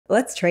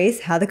Let's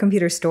trace how the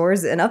computer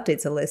stores and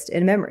updates a list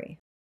in memory.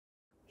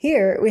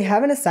 Here, we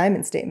have an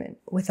assignment statement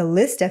with a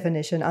list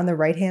definition on the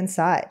right-hand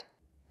side.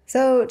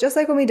 So just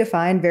like when we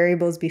defined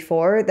variables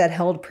before that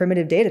held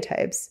primitive data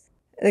types,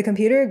 the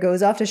computer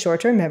goes off to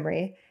short-term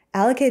memory,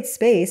 allocates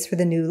space for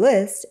the new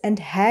list, and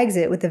tags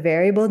it with the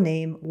variable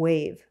name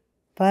wave.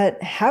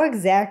 But how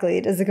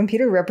exactly does the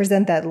computer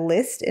represent that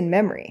list in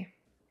memory?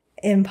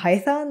 In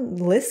Python,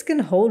 lists can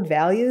hold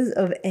values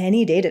of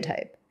any data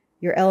type.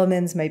 Your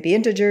elements might be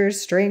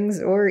integers,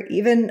 strings, or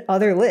even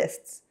other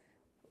lists.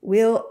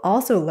 We'll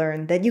also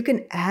learn that you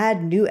can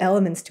add new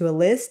elements to a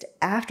list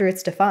after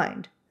it's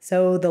defined,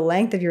 so the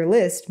length of your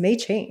list may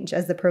change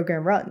as the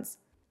program runs.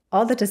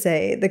 All that to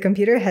say, the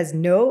computer has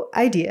no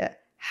idea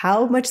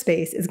how much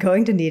space it's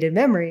going to need in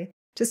memory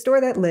to store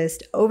that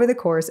list over the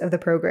course of the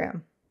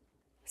program.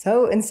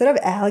 So instead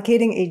of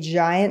allocating a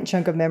giant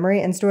chunk of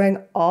memory and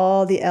storing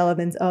all the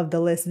elements of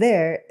the list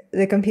there,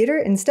 the computer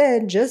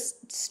instead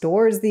just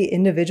stores the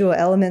individual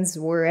elements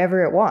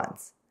wherever it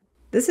wants.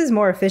 This is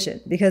more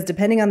efficient because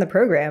depending on the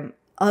program,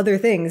 other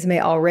things may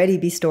already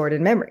be stored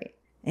in memory.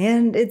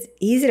 And it's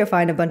easy to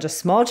find a bunch of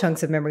small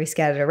chunks of memory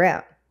scattered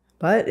around,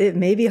 but it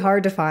may be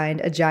hard to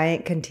find a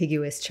giant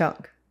contiguous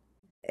chunk.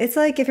 It's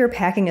like if you're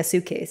packing a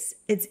suitcase.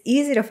 It's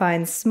easy to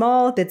find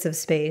small bits of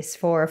space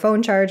for a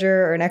phone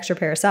charger or an extra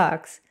pair of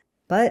socks,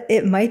 but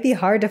it might be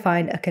hard to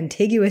find a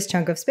contiguous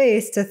chunk of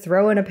space to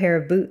throw in a pair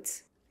of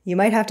boots. You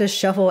might have to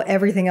shuffle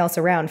everything else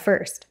around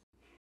first.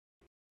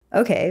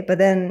 Okay, but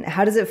then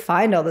how does it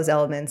find all those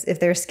elements if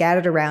they're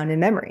scattered around in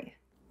memory?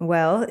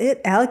 Well,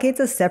 it allocates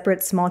a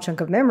separate small chunk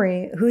of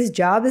memory whose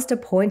job is to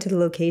point to the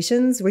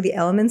locations where the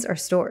elements are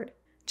stored,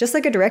 just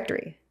like a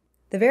directory.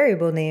 The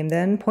variable name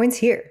then points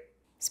here.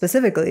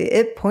 Specifically,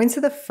 it points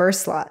to the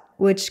first slot,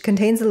 which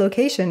contains the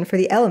location for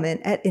the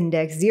element at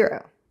index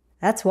 0.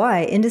 That's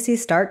why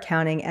indices start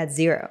counting at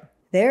 0.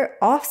 They're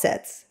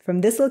offsets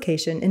from this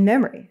location in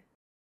memory.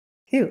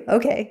 Phew,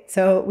 okay,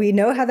 so we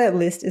know how that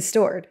list is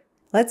stored.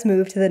 Let's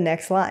move to the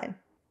next line.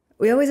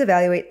 We always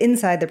evaluate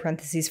inside the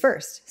parentheses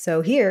first,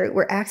 so here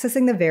we're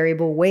accessing the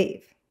variable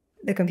wave.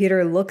 The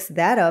computer looks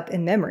that up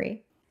in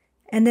memory,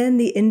 and then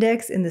the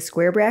index in the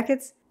square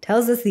brackets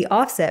tells us the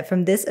offset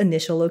from this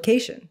initial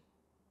location.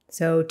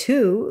 So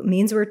 2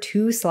 means we're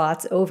 2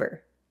 slots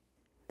over.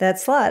 That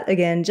slot,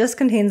 again, just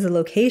contains the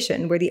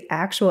location where the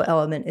actual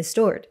element is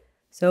stored.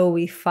 So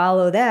we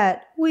follow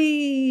that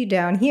way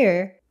down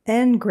here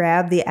and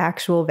grab the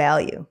actual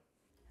value.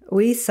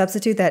 We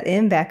substitute that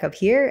in back up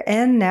here,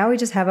 and now we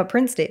just have a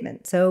print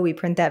statement, so we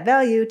print that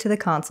value to the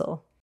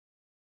console.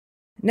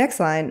 Next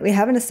line, we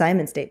have an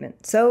assignment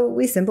statement, so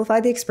we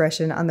simplify the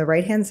expression on the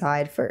right-hand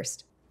side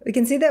first. We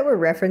can see that we're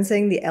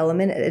referencing the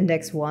element at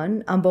index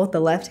 1 on both the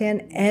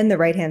left-hand and the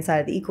right-hand side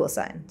of the equal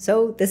sign,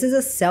 so this is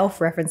a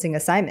self-referencing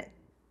assignment.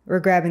 We're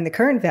grabbing the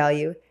current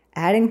value,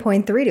 adding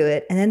 0.3 to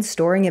it, and then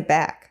storing it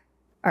back.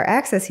 Our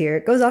access here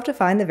goes off to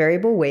find the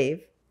variable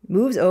wave,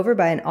 moves over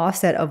by an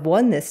offset of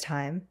 1 this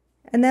time,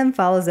 and then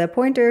follows that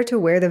pointer to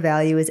where the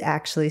value is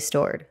actually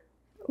stored.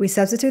 We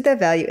substitute that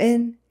value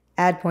in,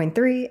 add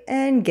 0.3,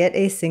 and get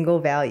a single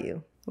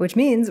value, which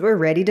means we're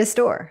ready to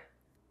store.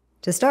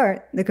 To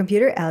start, the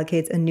computer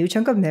allocates a new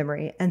chunk of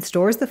memory and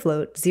stores the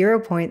float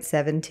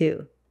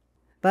 0.72.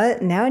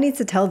 But now it needs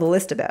to tell the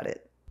list about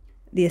it.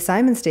 The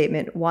assignment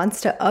statement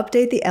wants to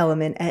update the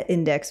element at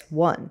index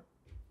 1.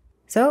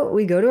 So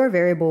we go to our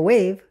variable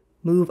wave,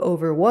 move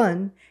over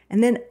 1,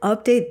 and then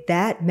update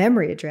that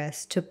memory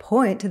address to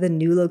point to the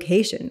new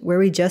location where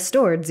we just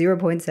stored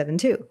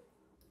 0.72.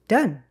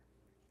 Done.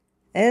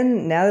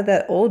 And now that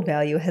that old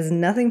value has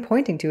nothing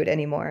pointing to it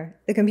anymore,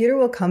 the computer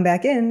will come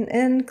back in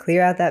and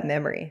clear out that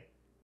memory.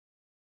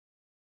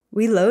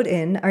 We load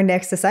in our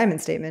next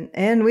assignment statement,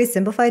 and we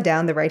simplify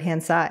down the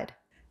right-hand side.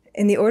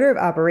 In the order of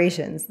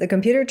operations, the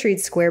computer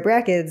treats square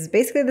brackets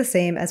basically the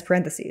same as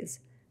parentheses.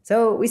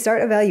 So we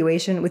start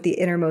evaluation with the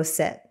innermost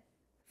set.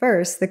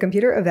 First, the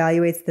computer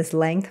evaluates this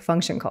length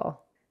function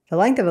call. The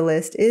length of a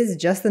list is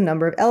just the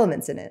number of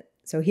elements in it.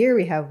 So here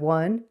we have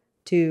 1,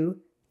 2,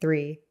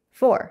 3,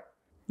 4.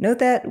 Note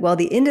that while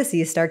the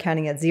indices start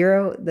counting at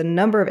 0, the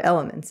number of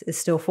elements is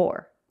still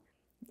 4.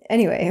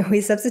 Anyway,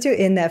 we substitute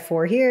in that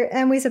 4 here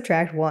and we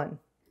subtract 1.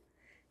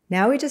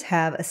 Now we just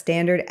have a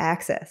standard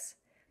access.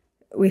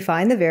 We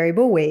find the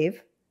variable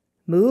wave,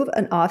 move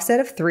an offset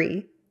of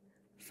 3,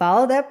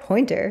 follow that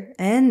pointer,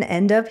 and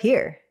end up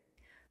here.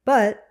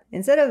 But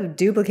instead of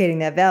duplicating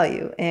that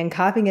value and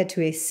copying it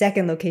to a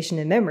second location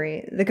in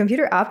memory, the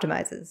computer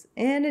optimizes,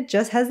 and it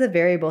just has the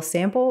variable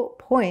sample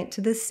point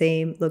to the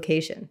same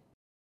location.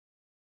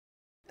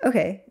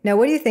 Okay, now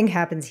what do you think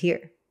happens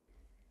here?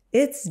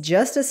 It's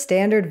just a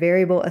standard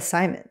variable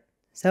assignment.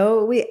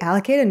 So we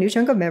allocate a new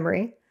chunk of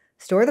memory,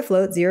 store the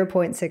float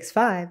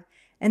 0.65,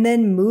 and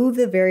then move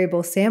the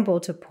variable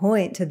sample to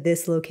point to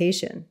this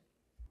location.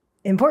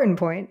 Important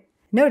point,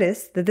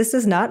 notice that this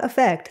does not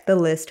affect the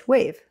list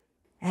wave.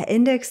 At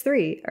index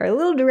 3, our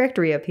little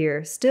directory up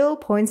here still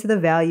points to the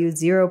value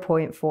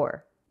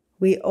 0.4.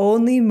 We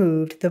only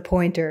moved the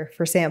pointer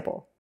for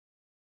sample.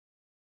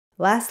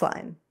 Last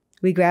line.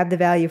 We grab the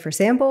value for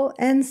sample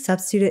and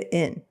substitute it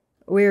in.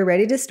 We're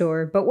ready to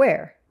store, but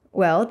where?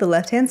 Well, the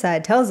left-hand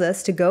side tells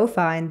us to go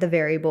find the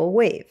variable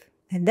wave,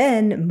 and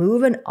then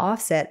move an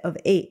offset of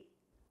 8.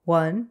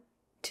 1,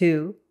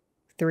 2,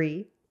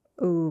 3.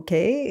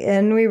 Okay,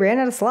 and we ran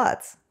out of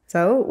slots.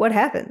 So what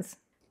happens?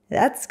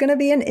 That's going to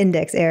be an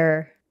index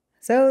error.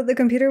 So the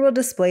computer will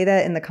display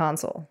that in the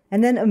console,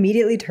 and then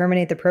immediately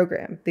terminate the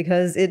program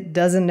because it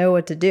doesn't know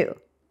what to do.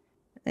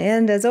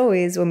 And as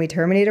always, when we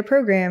terminate a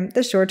program,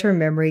 the short-term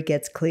memory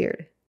gets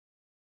cleared.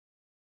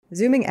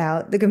 Zooming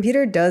out, the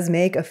computer does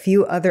make a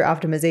few other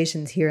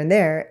optimizations here and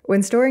there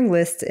when storing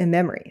lists in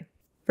memory.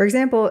 For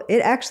example,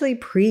 it actually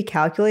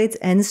pre-calculates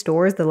and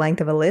stores the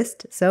length of a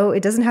list, so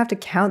it doesn't have to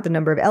count the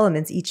number of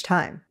elements each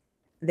time.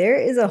 There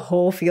is a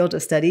whole field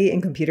of study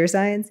in computer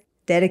science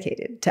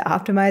dedicated to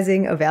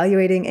optimizing,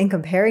 evaluating, and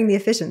comparing the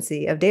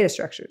efficiency of data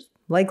structures,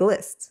 like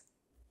lists.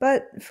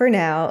 But for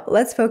now,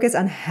 let's focus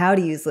on how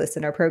to use lists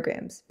in our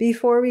programs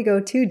before we go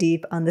too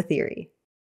deep on the theory.